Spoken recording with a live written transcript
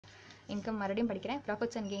Income மறுபடியும் படிக்கிறேன்.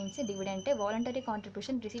 Profits and gains, dividend, voluntary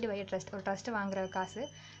contribution received by trust. ஒரு trust வாங்குற காசு,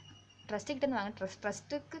 ட்ரஸ்ட்டுக்கிட்ட வாங்க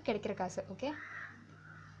ட்ரஸ்ட்டுக்கு கிடைக்கிற காசு. Okay,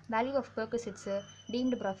 value of பெர்குசிட்ஸு,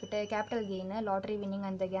 deemed profit, capital gain, lottery winning,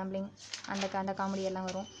 அந்த கேம்பிளிங், அந்த காமெடி எல்லாம்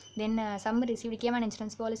வரும். Then some received Cayman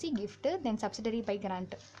insurance policy, gift, then subsidiary by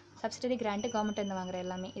grand. Subsidiary grant government வாங்குற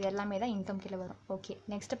எல்லாமே, இது எல்லாமே தான் இன்கம் கீழே வரும். ஓகே,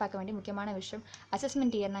 நெக்ஸ்ட்டு பார்க்க வேண்டிய முக்கியமான விஷயம்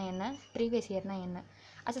அசஸ்மெண்ட் இயர்னா என்ன, ப்ரீவியஸ் இயர்னா என்ன.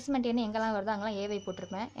 அசஸ்மெண்ட் இயர்னு எங்கெல்லாம் வருதோ அங்கெல்லாம் ஏவை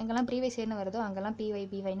போட்டிருப்பேன், எங்கெல்லாம் ப்ரீவியஸ் இயர்னு வருதோ அங்கெல்லாம்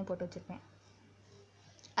பிவைன்னு போட்டு வச்சுருப்பேன்.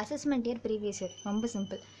 அசஸ்மெண்ட் இயர், ப்ரீவியஸ் இயர் ரொம்ப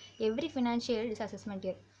simple. Every financial year is assessment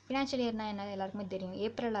year. Financial இயர்னா என்ன எல்லாருக்குமே தெரியும்.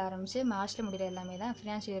 ஏப்ரல் ஆரம்பிச்சு மார்ச்சில் முடிகிற எல்லாமே தான்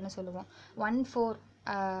ஃபினான்ஷியல் இயர்னு சொல்லுவோம். 1/4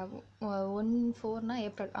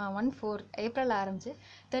 ஏப்ரல் 1/4 ஏப்ரல் ஆரம்பிச்சு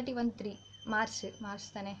 31/3 மார்ச்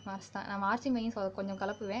தானே, மார்ச் தான். நான் மார்ச் மெயின் கொஞ்சம்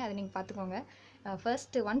கலப்புவேன், அதை நீங்கள் பார்த்துக்கோங்க.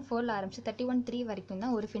 ஃபர்ஸ்ட்டு 1/4 ஆரம்பிச்சு 31/3 வரைக்கும்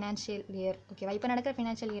தான் ஒரு ஃபினான்ஷியல் இயர். ஓகேவா? இப்போ நடக்கிற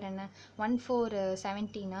ஃபினான்ஷியல் இயர் என்ன,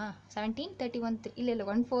 1/4/17 17 31/3 இல்லை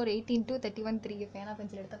 1/4/18 to 31/3. பேனா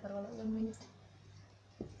பென்சில் எடுத்தால் பரவாயில்ல, 1 minute.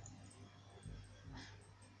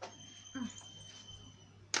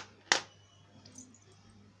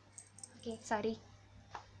 Okay, sorry.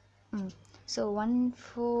 ஸோ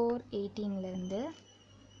 1/4/18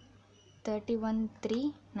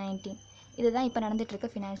 31/3/19 இதுதான் இப்போ நடந்துகிட்ருக்க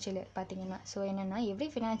ஃபினான்ஷியல் இயர் பார்த்தீங்கன்னா. ஸோ என்னென்னா every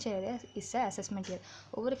financial year is a assessment year.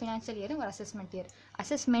 ஒவ்வொரு ஃபினான்ஷியல் இயரும் ஒரு அசஸ்மெண்ட் இயர்.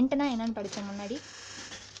 அசஸ்மெண்ட்னா என்னென்னு படித்தேன் முன்னாடி.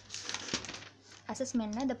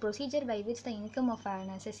 அசஸ்மெண்ட்னா the procedure by which the income of an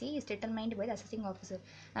assessee is determined by the assessing officer.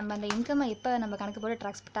 நம்ம அந்த இன்கம்மை எப்போ நம்ம கணக்கு போட்டு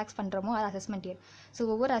டாக்ஸ் பண்ணுறோமோ அது அசஸ்மெண்ட் இயர். ஸோ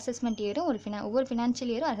ஒவ்வொரு அசஸ்மெண்ட் இயரும் ஒவ்வொரு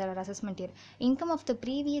ஃபினான்ஷியல் இயரும் அது ஒரு assessment year. Income of the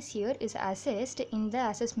previous year is assessed in the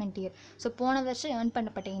assessment year. So போன வருஷம் ஏர்ன்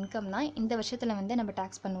பண்ணப்பட்ட இன்கம் தான் இந்த வருஷத்தில் வந்து நம்ம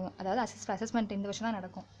டாக்ஸ் பண்ணுவோம். அதாவது அசஸ்மெண்ட் இந்த வருஷம் தான்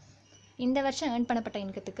நடக்கும். இந்த வருஷம் ஏர்ன் பண்ணப்பட்ட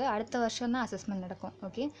இன்கத்துக்கு அடுத்த வருஷம் தான் அசஸ்மெண்ட் நடக்கும்.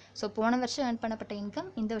 ஓகே, ஸோ போன வருஷம் ஏர்ன் பண்ணப்பட்ட இன்கம்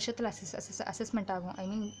இந்த வருஷத்தில் அசஸ்மெண்ட் ஆகும். ஐ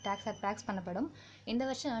மீன் டாக்ஸ் பண்ணப்படும். இந்த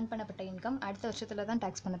வருஷம் ஏர்ன் பண்ணப்பட்ட இன்கம் அடுத்த வருஷத்தில் தான்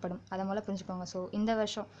டாக்ஸ் பண்ணப்படும். அதை மூலம் புரிஞ்சுக்கோங்க. ஸோ இந்த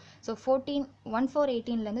வருஷம்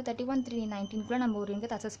 1/4/18 31/3/19 நம்ம ஒரு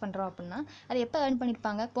இன்கத்தை அசஸ் பண்ணுறோம் அப்படின்னா அது எப்போ ஏர்ன்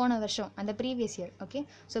பண்ணியிருப்பாங்க, போன வருஷம், அந்த previous year. Okay,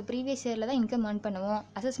 so previous இயரில் தான் இன்கம் ஏர்ன் பண்ணுவோம்.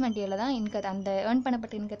 அசஸ்மெண்ட் இயரில் தான் அந்த ஏர்ன்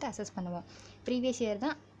பண்ணப்பட்ட இன்கத்தை அசஸ் பண்ணுவோம். ப்ரீவியஸ்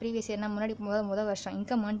இயர்னால் முன்னாடி முதல் வருஷம்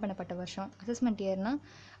இன்கம் ஏர்ன் பண்ணப்பட்ட வருஷம். அசஸ்மெண்ட் இயர்னால்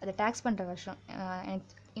அதை டேக்ஸ் பண்ணுற வருஷம்.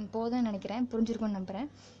 எனக்கு இப்போதும் நினைக்கிறேன் புரிஞ்சிருக்கும்னு நம்புகிறேன்.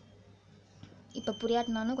 இப்போ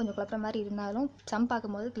புரியாட்டினாலும் கொஞ்சம் குழப்பற மாதிரி இருந்தாலும் சம்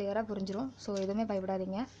பார்க்கும்போது கிளியராக புரிஞ்சிடும். ஸோ எதுவுமே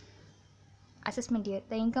பயப்படாதீங்க. Assessment year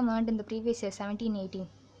the income earned இந்த ப்ரீவியஸ் இயர் 17-18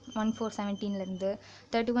 1/4/17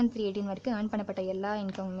 31/3/18 வரைக்கும் ஏர்ன் பண்ணப்பட்ட எல்லா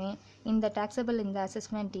இன்கமுமே இந்த டாக்ஸபிள் இந்த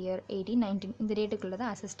அசஸ்மெண்ட் இயர் 18-19 இந்த ரேட்டுக்குள்ளே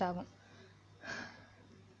தான் அசஸ்ட் ஆகும்.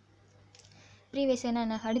 ப்ரீவியஸ்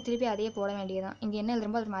என்ன அப்படி திருப்பி அதையே போட வேண்டியதான். இங்கே என்ன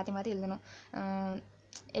எழுதுறமோ அதை மாற்றி எழுதணும்.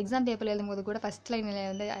 எக்ஸாம் பேப்பரில் எழுதும்போது கூட ஃபஸ்ட் லைனில்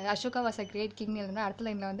வந்து அசோகா வாஸ் அ கிரேட் கிங்னு எழுதுனா அடுத்த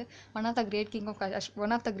லைனில் வந்து one of the great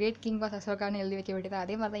king was அசோகான்னு எழுதி வைக்க வேண்டியது.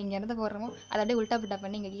 அதே மாதிரி தான் இங்கே என்ன போடுறோமோ அதை அப்படியே உல்ட்டா புட்டா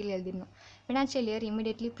பண்ணி இங்கே கீழே எழுதிடணும். ஃபினான்ஷியல் இயர்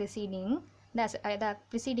இமீடியட்லி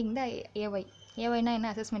ப்ரிசீடிங் த ஏஒய்னா என்ன,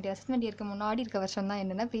 அசஸ்மெண்ட் இயருக்கு முன்னாடி இருக்க வருஷம் தான்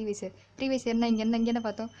என்னென்னா ப்ரீவியஸ் இயர்னா இங்கே என்ன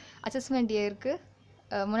பார்த்தோம், அசஸ்மெண்ட் இயருக்கு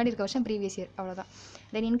முன்னாடி இருக்க வருஷம் ப்ரீவியஸ் இயர், அவ்வளோதான்.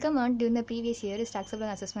 தென் income earned during the previous year is taxable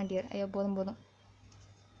assessment year. ஐயோ போதும்.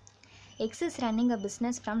 X is running a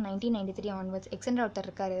business from 1993 onwards. எக்ஸ்ன்ற ஒருத்தர்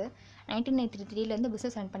இருக்காரு, 1993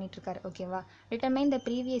 பிஸ்னஸ் ரன் பண்ணிட்டுருக்காரு. ஓகேவா? Determine the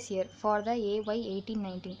previous year for the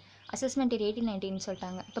AY18-19 assessment year 18-19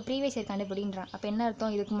 சொல்லிட்டாங்க. இப்போ ப்ரீவியஸ் இயர் கண்டுபிடின்றான். அப்போ என்ன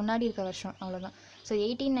அர்த்தம், இதுக்கு முன்னாடி இருக்க வருஷம், அவ்வளோதான். ஸோ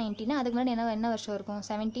 18-19 அதுக்கு முன்னாடி என்ன வருஷம் இருக்கும்,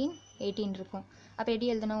 17-18 இருக்கும். அப்போ எப்படி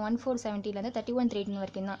எழுதணும், 1/4/17 31/3/18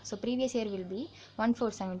 வரைக்கும் தான். So previous year will be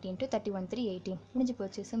 1/4/17 to 31/3/18. முடிஞ்சு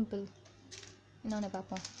போச்சு, சிம்பிள். இன்னொன்று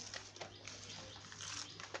பார்ப்போம்.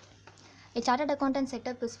 A chartered accountant set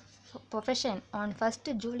up his profession on 1st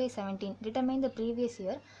July 17. Determine the previous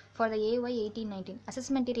year for the AY18-19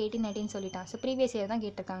 assessment year 18-19 சொல்லிட்டான். ஸோ ப்ரீவியஸ் இயர் தான்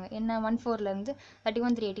கேட்டிருக்காங்க. என்ன 1/4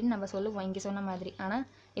 31/3/18 நம்ம சொல்லுவோம் இங்கே சொன்ன மாதிரி. ஆனால்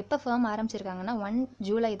எப்போ ஃபேம் ஆரம்பிச்சிருக்காங்கன்னா 1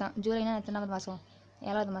 ஜூலை தான். ஜூலைனா எத்தனாவது மாதம்,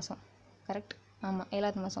 7வது மாதம். கரெக்ட், ஆமாம்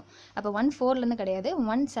 7வது மாதம். அப்போ 1/4 கிடையாது,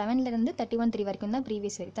 1/7 31/3 வரைக்கும் தான்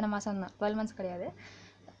ப்ரீவியஸ் இயர். இத்தனை மாதம் தான், 12 months கிடையாது.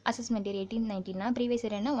 அசஸ்மெண்ட் இயர் 18-19 ப்ரீவியஸ்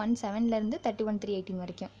இயர் என்ன 1/7 31/3/18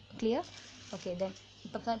 வரைக்கும். கிளியர்? ஓகே. தென்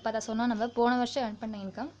இப்போ அதை சொன்னால் நம்ம போன வருஷம் ஏர்ன் பண்ண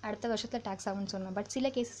இன்கம் அடுத்த வருஷத்தில் டேக்ஸ் ஆகும்னு சொன்னோம். பட் சில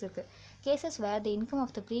கேசஸ் இருக்குது. Cases where the income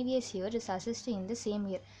of the previous year is assessed in the same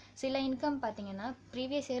year. சில இன்கம் பார்த்தீங்கன்னா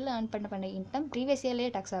ப்ரீவியஸ் இயரில் ஏர்ன் பண்ண இன்கம் ப்ரீவியஸ் இயர்லேயே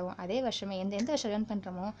டேக்ஸ் ஆகும். அதே வருஷமே எந்த வருஷம் ஏர்ன்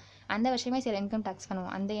பண்ணுறோமோ அந்த வருஷமே சில இன்கம் டேக்ஸ்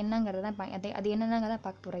பண்ணுவோம். அந்த என்னங்கிறத தான் அது என்னங்கிறத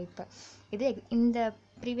பார்க்க போகிறோம். இப்போ இது இந்த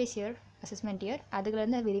ப்ரீவியஸ் இயர் அசஸ்மெண்ட் இயர்,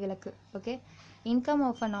 அதுலேருந்து விதிவிலக்கு. ஓகே. இன்கம்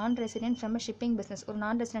ஆஃப் அ நான் resident from a shipping business. ஒரு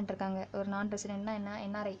நான் ரெசிடென்ட் இருக்காங்க. ஒரு நான் ரெசிடென்ட்னா என்ன,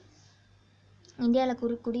 என்ஆர்ஐ.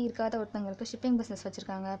 இந்தியாவில் குடி இருக்காத ஒருத்தவங்களுக்கு ஷிப்பிங் பிஸ்னஸ்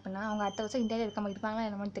வச்சுருக்காங்க அப்படின்னா அவங்க அடுத்த வருஷம் இந்தியாவில் இருப்பாங்களா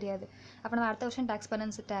என்னமோன்னு தெரியாது. அப்போ நம்ம அடுத்த வருஷம் டேக்ஸ்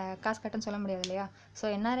பண்ணுன்னு காசு கட்டுன்னு சொல்ல முடியாது இல்லையா. ஸோ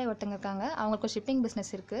என்ஆர்ஐ ஒருத்தங்க இருக்காங்க, அவங்களுக்கு ஒரு ஷிப்பிங்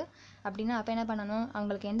பிஸ்னஸ் இருக்குது அப்படின்னா அப்போ என்ன பண்ணணும்,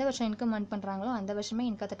 அவங்களுக்கு எந்த வருஷம் இன்கம் earn பண்ணுறாங்களோ அந்த வருஷமே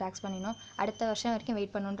இன்கத்தை டேக்ஸ் பண்ணிடணும். அடுத்த வருஷம் வரைக்கும்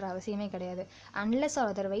வெயிட் பண்ணணுன்ற அவசியமே கிடையாது. அன்லெஸ்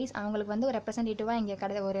ஆர் அதர்வைஸ் அவங்களுக்கு வந்து ஒரு ரெப்ரசன்டேட்டிவாக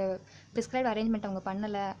இங்கே ஒரு ப்ரிஸ்கிரைப் அரேஞ்ச்மெண்ட் அவங்க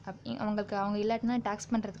பண்ணலை, அவங்க இல்லாட்டினா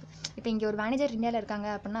டேக்ஸ் பண்ணுறதுக்கு. இப்போ இங்கே ஒரு மேனேஜர் இந்தியாவில் இருக்காங்க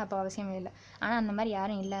அப்படின்னா அப்போ அவசியமே இல்லை. ஆனால் அந்த மாதிரி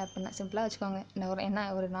யாரும் இல்லை அப்படின்னா சிம்பிளாக வச்சுக்கோங்க.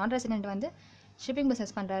 ஒரு நான் ரெசிடென்ட் வந்து ஷிப்பிங்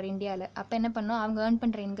பிஸ்னஸ் பண்ணுறாரு இந்தியாவில், அப்போ என்ன பண்ணணும், அவங்க ஏர்ன்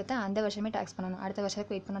பண்ணுற இன்கத்தை அந்த வருஷமே டேக்ஸ் பண்ணணும், அடுத்த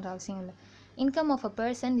வருஷத்துக்கு வெயிட் பண்ணுற அவசியம் இல்லை. Income of a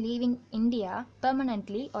person leaving India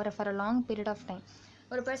permanently R for a long period of time.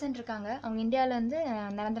 ஒரு பர்சன் இருக்காங்க, அவங்க இந்தியாவில் வந்து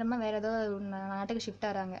நிரந்தரமாக வேறு ஏதோ நாட்டுக்கு ஷிஃப்ட்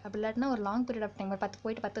ஆகிறாங்க. அப்படி இல்லாட்டினா ஒரு லாங் பீரியட் ஆஃப் டைம், ஒரு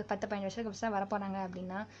 15 வருஷத்துக்கு அப்புறம் வர போகிறாங்க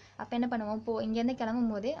அப்படின்னா அப்போ என்ன பண்ணுவோம், இப்போது இங்கேருந்து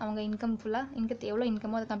கிளம்பும் போதே அவங்க இன்கம் ஃபுல்லாக எவ்வளோ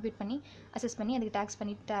இன்கமோ அதை கம்ப்யூட் பண்ணி அசஸ் பண்ணி அதுக்கு டேக்ஸ்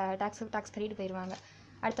கட்டிட்டு போயிடுவாங்க.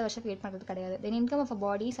 அடுத்த வருஷம் வெயிட் பண்ணுறது கிடையாது. தென் income of a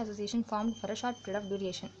bodies association form for a short period of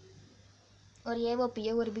duration. ஒரு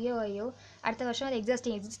ஏஓபியோ ஒரு பிஓஐயோ அடுத்த வருஷம் அது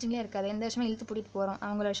எக்ஸிஸ்டிங்லேயே இருக்காது, எந்த வருஷமே இழுத்து பிடிட்டு போகிறோம்.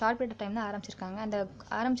 அவங்களோட ஷார்ட் பீரியட் டைம் தான் ஆரம்பிச்சிருக்காங்க, அந்த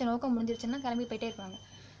ஆரம்பித்த நோக்கம் முடிஞ்சிருச்சுன்னா கிளம்பி போயிட்டே இருப்பாங்க.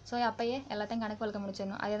 ஸோ அப்போயே எல்லாத்தையும் கணக்கு வழக்க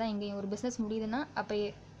முடிச்சிடணும். அதே தான் இங்கேயும் ஒரு பிஸ்னஸ் முடியுதுன்னா அப்போயே.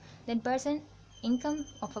 தென் income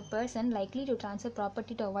of a person likely to transfer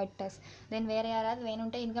property to avoid tax. தென் வேறு யாராவது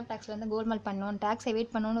வேணும்ட்டு இன்கம் டேக்ஸில் வந்து கோல்மால் பண்ணணும், டேக்ஸை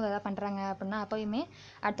வெயிட் பண்ணணும்னு எதாவது பண்ணுறாங்க அப்படின்னா அப்போயுமே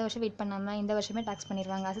அடுத்த வருஷம் வெயிட் பண்ணாமல் இந்த வருஷமே டேக்ஸ்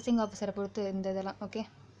பண்ணிடுவாங்க, அசஸிங் ஆஃபீஸரை பொறுத்து இந்த இதெல்லாம். ஓகே,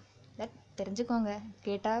 தெரிஞ்சுக்கோங்க,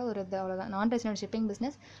 கேட்டால் ஒரு இது அவ்வளோதான். நான் resident shipping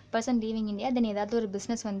business, person leaving India, தென் ஏதாவது ஒரு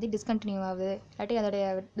பிஸ்னஸ் வந்து டிஸ்கண்டினியூ ஆகுது இல்லாட்டி அதோடைய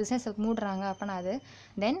பிஸ்னஸ் மூடுறாங்க அப்படின்னா அது.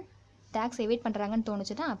 தென் டேக்ஸ் எவேட் பண்ணுறாங்கன்னு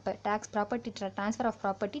தோணுச்சுன்னா அப்போ transfer of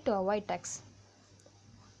property to avoid tax.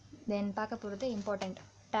 தென் பார்க்க போகிறது important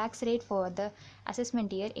tax rate for the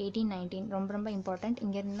assessment year 18-19. ரொம்ப இம்பார்ட்டண்ட்.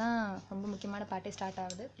 இங்கேருந்து தான் ரொம்ப முக்கியமான பார்ட்டே ஸ்டார்ட்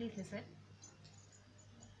ஆகுது. Please listen.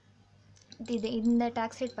 இந்த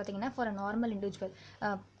டேக்ஸ் ரேட் பார்த்தீங்கன்னா for a normal individual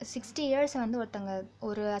 60 years வந்து ஒருத்தங்க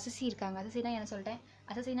ஒரு அசசி இருக்காங்க. அசசினா என்ன சொல்லிட்டேன்,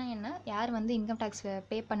 அசசினா என்ன, யார் வந்து இன்கம் டேக்ஸ்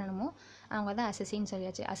பே பண்ணணுமோ அவங்க தான் அசசின்னு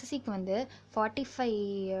சொல்லியாச்சு. அசசிக்கு வந்து 45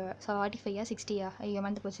 60 ஐயோ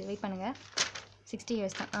மறந்து போச்சு, வெயிட் பண்ணுங்கள், 60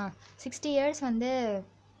 இயர்ஸ் தான். 60 இயர்ஸ் வந்து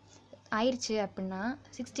ஆயிடுச்சு அப்படின்னா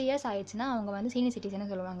 60 இயர்ஸ் ஆயிடுச்சுன்னா அவங்க வந்து சீனியர்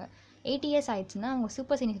சிட்டிசன் சொல்லுவாங்க. 80 இயர்ஸ் ஆயிடுச்சுன்னா அவங்க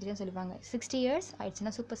சூப்பர் சீனியர் சிட்டிசன் சொல்லுவாங்க. 60 இயர்ஸ்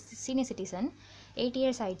ஆயிடுச்சுன்னா சூப்பர் சீனியர் சிட்டிசன், 80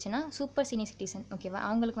 இயர்ஸ் ஆயிடுச்சுன்னா சூப்பர் சீனியர் சிட்டிசன். ஓகேவா,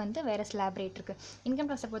 அவங்களுக்கு வந்து வேறு ஸ்லாப் ரேட் இருக்குது. இன்கம்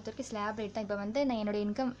டேக்ஸை பொறுத்த வரைக்கும் ஸ்லாப் ரேட் தான். இப்போ வந்து நான்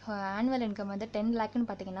என்னோடய ஆனுவல் இன்கம் வந்து 10 லேக்குன்னு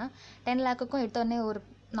பார்த்தீங்கன்னா 10 லேக்குக்கும் எடுத்தோடனே ஒரு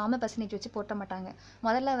நார்மல் பர்சன்டேஜ் வச்சு போட்ட மாட்டாங்க.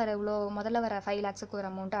 முதல்ல வர 5 லேக்ஸுக்கு ஒரு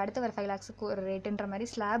அமௌண்ட், அடுத்து வர 5 லேக்ஸுக்கு ஒரு ரேட்டுன்ற மாதிரி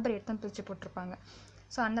ஸ்லாப் ரேட் தான் பிரித்து போட்டிருப்பாங்க.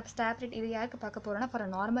 ஸோ அந்த ஸ்லாப் ரேட் இது யாருக்கு பார்க்க போகிறோன்னா for a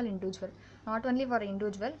normal individual, not only for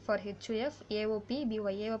individual, for HUF, AOB,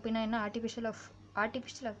 BY. ஏஓபினா என்ன,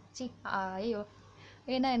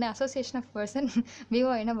 என்ன association of person,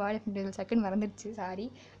 பிஓஐனா body of individual, second மறந்துடுச்சு, sorry.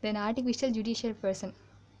 Then artificial judicial person,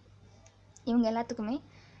 இவங்க எல்லாத்துக்குமே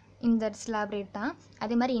இந்த ஸ்லாப் ரேட் தான்.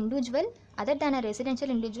 அதே மாதிரி individual other than a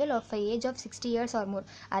residential individual of age of 60 years R மோர்,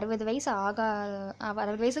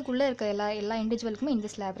 60 வயசுக்குள்ளே இருக்க எல்லா இண்டிவிஜுவலுக்குமே இந்த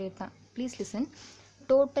ஸ்லாப் ரேட் தான். Please listen.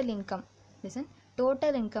 டோட்டல்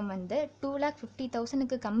இன்கம் வந்து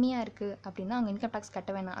 2,50,000க்கு கம்மியாக இருக்குது அப்படின்னா அவங்க இன்கம் டேக்ஸ் கட்ட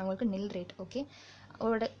வேணாம், அவங்களுக்கு நில் ரேட். ஓகே, இப்போ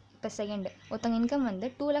ஒருத்தங்க இன்கம் வந்து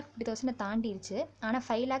 2,50,000 தாண்டிடுச்சு ஆனால்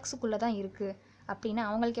 5 லேக்ஸுக்குள்ளே தான் இருக்குது அப்படின்னா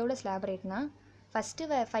அவங்களுக்கு எவ்வளோ ஸ்லாப் ரேட்னா ஃபஸ்ட்டு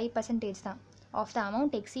 5% தான் ஆஃப் த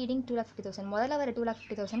அமௌண்ட் எக்ஸீடிங் 2,50,000. முதல்ல வர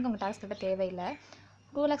 2,50,000க்கு அவங்க டேக்ஸ் கட்ட தேவையில்லை.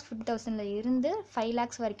 2,50,000 இருந்து 5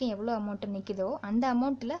 லேக்ஸ் வரைக்கும் எவ்வளோ அமௌண்ட்டு நிற்கிதோ அந்த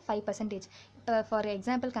அமௌண்ட்டில் 5%. இப்போ ஃபார்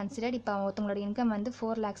எக்ஸாம்பிள் கன்சிடர், இப்போ ஒருத்தவங்களோட இன்கம் வந்து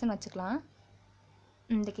 4 லேக்ஸ்ன்னு வச்சுக்கலாம்.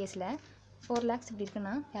 இந்த கேஸில் 4 லேக்ஸ் இப்படி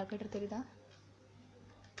இருக்குன்னா யாருக்கிட்ட தெரியுதா?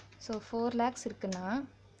 ஸோ 4 லேக்ஸ் இருக்குன்னா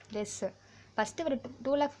லெஸ் ஃபஸ்ட்டு ஒரு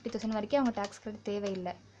 2,50,000 வரைக்கும் அவங்க டேக்ஸ் கட்ட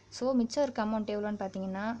தேவையில்லை. ஸோ மிச்சம் இருக்க அமௌண்ட் எவ்வளோன்னு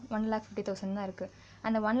பார்த்தீங்கன்னா 1,50,000 தான் இருக்குது.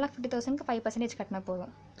 அந்த 1,50,000க்கு 5% கட்டினா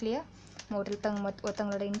போதும். கிளியர்?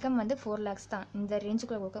 ஒருத்தவங்களோட இன்கம் வந்து 4 லேக்ஸ் தான்,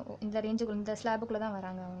 இந்த ஸ்லாபுக்குள்ளே தான்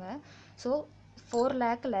வராங்க அவங்க. ஸோ 4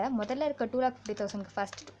 லேக்கில் முதல்ல இருக்க 2,50,000க்கு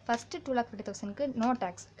ஃபஸ்ட்டு 2,50,000க்கு நோ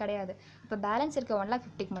டேக்ஸ் கிடையாது. இப்போ பேலன்ஸ் இருக்க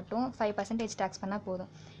 1,50,000க்கு மட்டும் 5% டேக்ஸ் பண்ணால்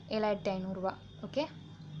போதும், 7,500 ரூபா. Okay,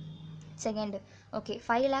 second. ஓகே,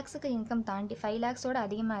 5 லேக்ஸுக்கு இன்கம் தாண்டி 5 லேக்ஸோட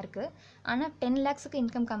அதிகமாக இருக்குது ஆனால் 10 லேக்ஸுக்கு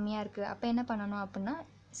இன்கம் கம்மியாக இருக்குது. அப்போ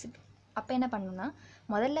என்ன பண்ணணும்னா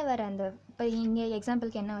முதல்ல வர அந்த, இப்போ இங்கே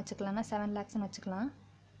எக்ஸாம்பிளுக்கு என்ன வச்சுக்கலாம்னா 7 லேக்ஸ்ன்னு வச்சுக்கலாம்.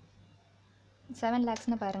 7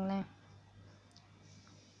 லேக்ஸ்னு பாருங்களேன்,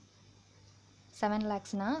 7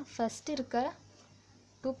 லேக்ஸ்னால் ஃபஸ்ட்டு இருக்க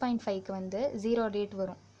 2.5க்கு வந்து 0 ரேட்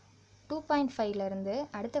வரும். 2.5லேருந்து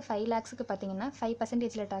அடுத்த 5 லேக்ஸுக்கு பார்த்தீங்கன்னா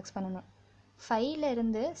 5% டேக்ஸ் பண்ணணும்.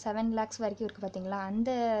 5லேருந்து 7 லேக்ஸ் வரைக்கும் இருக்குது பார்த்தீங்களா,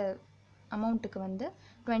 அந்த அமௌண்ட்டுக்கு வந்து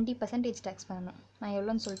 20% டேக்ஸ் பண்ணணும். நான்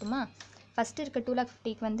எவ்வளோன்னு சொல்லட்டுமா? ஃபஸ்ட்டு இருக்க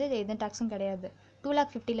 2,50,000க்கு வந்து எந்த டேக்ஸும் கிடையாது.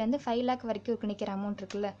 2,50,000லேருந்து 5,00,000 வரைக்கும் நிற்கிற அமௌண்ட்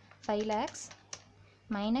இருக்குல்ல, 5 lakhs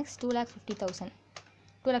மைனஸ் 2,50,000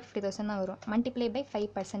 2,50,000 தான் வரும். Multiply by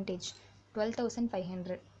 5%,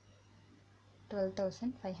 12,500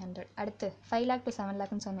 12,500. அடுத்து 5 lakh to 7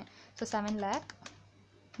 lakhன்னு சொன்னேன். So 7 lakh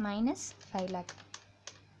minus 5 lakh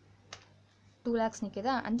 2 lakhs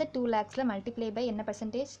நிற்குதா? அந்த 2 lakhஸில் மல்டிப்ளை பை என்ன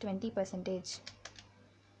பர்சன்டேஜ்? 20%,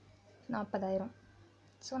 40,000.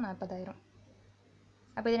 ஸோ 40,000.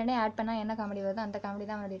 அப்போ இது ரெண்டையும் ஆட் பண்ணால் என்ன காமெடி வருதோ அந்த காமெடி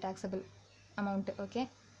தான் அவனுடைய டேக்ஸபிள் அமௌண்ட்டு. ஓகே,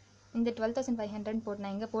 இந்த 12,500 போட்டு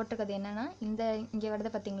நான் இங்கே போட்டிருக்கிறது என்னென்னா, இங்கே வருது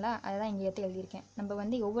பார்த்தீங்களா, அதை தான் இங்கே எடுத்து எழுதியிருக்கேன். நம்ம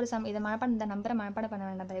வந்து ஒவ்வொரு இதை இந்த நம்பரை மனப்பாடம் பண்ண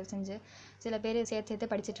வேண்டாம் தயவு செஞ்சு. சில பேர்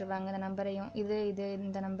சேர்த்து படிச்சுட்டு இருப்பாங்க இந்த நம்பரையும்,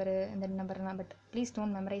 இந்த நம்பர்லாம். But please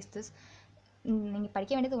don't memorise this. நீங்கள்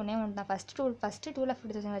படிக்க வேண்டியது ஒன்றே ஒன்று தான். ஃபஸ்ட்டு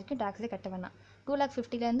 2,50,000 வரைக்கும் டேக்ஸே கட்ட வேணாம்.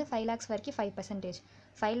 2,50,000லேருந்து 5 lakhs வரைக்கும் 5%,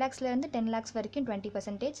 5 lakhsலேருந்து 10 lakhs வரைக்கும்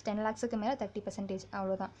 20%, 10 lakhsக்கு மேலே 30%.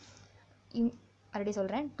 அவ்வளோதான். ஆல்ரெடி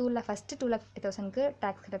சொல்கிறேன், ஃபஸ்ட்டு 2,50,000க்கு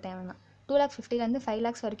டேக்ஸ் கட்ட தேவைன்னா 2,50,000லேருந்து 5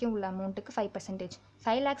 lakhs வரைக்கும் உள்ள அமௌண்ட்டுக்கு 5%,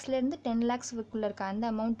 5 lakhsலேருந்து 10 lakhsக்குள்ளே இருக்க அந்த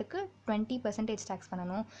அமௌண்ட்டுக்கு 20% டேக்ஸ்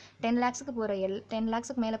பண்ணணும். 10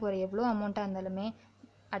 lakhsக்கு மேலே போகிற எவ்வளோ அமௌண்ட்டாக இருந்தாலுமே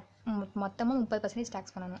மொத்தமாக 30%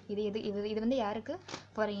 டேக்ஸ் பண்ணணும். இது வந்து யாருக்கு?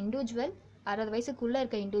 ஃபார் இண்டிவிஜுவல் 60 வயசுக்குள்ளே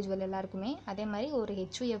இருக்க இண்டிவிஜுவல் எல்லாருக்குமே. அதே மாதிரி ஒரு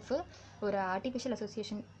ஹெச்யூஎஃப், ஒரு artificial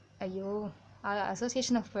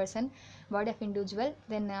association of person, body of individual,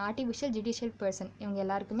 then artificial judicial person, இவங்க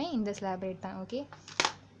எல்லாருக்குமே இந்த ஸ்லாப் ரேட் தான். ஓகே,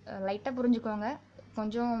 லைட்டாக புரிஞ்சுக்கோங்க.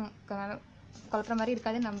 கொஞ்சம் குழப்பற மாதிரி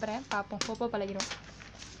இருக்காதுன்னு நம்புகிறேன். பார்ப்போம், போப்போ பழகிடும்.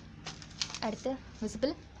 அடுத்து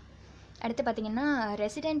விசிபிள். அடுத்து பார்த்தீங்கன்னா,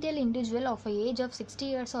 residential individual of age of 60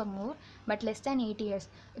 years or more but less than 80 years.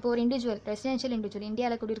 இப்போ ஒரு இண்டிவிஜுவல், ரெசிடென்ஷியல் இண்டிவிஜுவல்,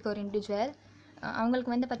 இந்தியாவில் குடியிருக்க ஒரு இண்டிவிஜுவல்,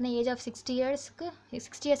 அவங்களுக்கு வந்து பார்த்தீங்கன்னா ஏஜ் ஆஃப் 60 yearsக்கு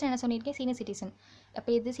 60 years என்ன சொல்லியிருக்கேன்? Senior citizen. அப்போ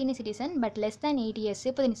இது senior citizen but less than 80 years.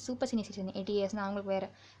 இப்போ சூப்பர் சீனியர் சிட்டிசன் 80 yearsனால் அவங்களுக்கு வேறு.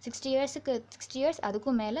 60 years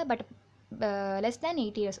அதுக்கும் மேலே பட் லெஸ் தேன்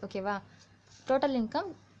 80 years. ஓகேவா? Total income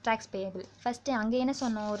tax payable. First அங்கே என்ன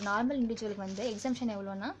சொன்னோம்? ஒரு நார்மல் இண்டிவிஜுவலுக்கு வந்து எக்ஸம்ஷன்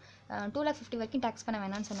எவ்வளோன்னா 2,50,000 வரைக்கும் டேக்ஸ் பண்ண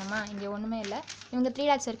வேணாம்னு சொன்னோமா? இங்கே ஒன்றுமே இல்லை. இவங்க 3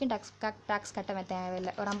 lakhs வரைக்கும் டேக்ஸ் கட்ட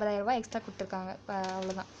தேவையில்லை. ஒரு 50,000 எக்ஸ்ட்ரா கொடுத்துருக்காங்க,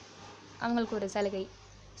 அவ்வளோதான் அவங்களுக்கு ஒரு சலுகை.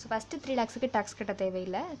 ஸோ ஃபஸ்ட்டு 3 lakhsக்கு டேக்ஸ் கட்ட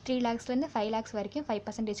தேவையில்லை. 3 lakhsலேருந்து 5 lakhs வரைக்கும்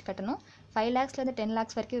 5% கட்டணும். 5 lakhsலேருந்து 10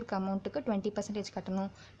 lakhs வரைக்கும் இருக்க அமௌண்ட்டுக்கு 20% கட்டணும்.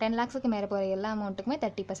 10 lakhsக்கு மேலே போகிற எல்லா அமௌண்ட்டுக்குமே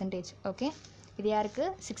 30%. ஓகே, இது யாருக்கு?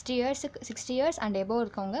 60 years அண்ட் எபோவ்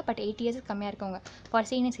இருக்கவங்க பட் 80 years கம்மியாக இருக்கவங்க, ஃபார்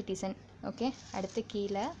சீனியர் சிட்டிசன். ஓகே, அடுத்து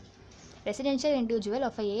கீழே residential individual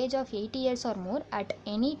of age of 80 years or more at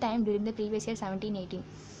any time during the previous year 17-18.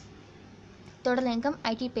 Total income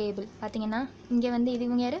ID payable. பார்த்தீங்கன்னா இங்கே வந்து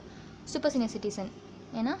இவங்க யார்? Super senior citizen.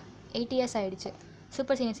 ஏன்னா 80 years ஆகிடுச்சு,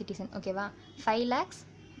 சூப்பர் சீனியர் சிட்டிசன். ஓகேவா? 5 lakhs.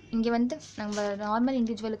 இங்கே வந்து நம்ம நார்மல்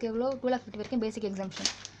இண்டிவிஜுவலுக்கு எவ்வளோ? 2,50,000 வரைக்கும் பேசிக்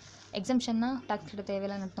எக்ஸம்ஷன்னா டேக்ஸ் கட்ட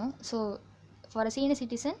தேவையில்லைன்னு அர்த்தம். So for a senior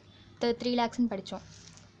citizen 3 lakhsன்னு படித்தோம்.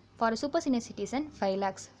 For super senior citizen 5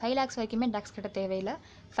 lakhs. 5 lakhs வரைக்குமே டேக்ஸ் கட்ட தேவையில்லை.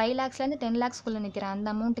 5 lakhsலேருந்து 10 lakhsக்குள்ளே நிற்கிற அந்த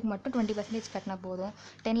அமௌண்ட்டுக்கு மட்டும் 20% கட்டினா போதும்.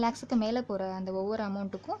 10 lakhsக்கு மேலே போகிற அந்த ஒவ்வொரு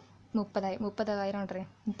அமௌண்ட்டுக்கும்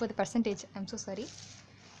 30%. I'm so sorry.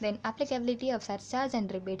 Then applicability of surcharge and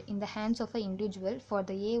rebate in the hands of an individual for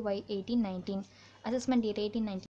the AY18-19 assessment year 18-19.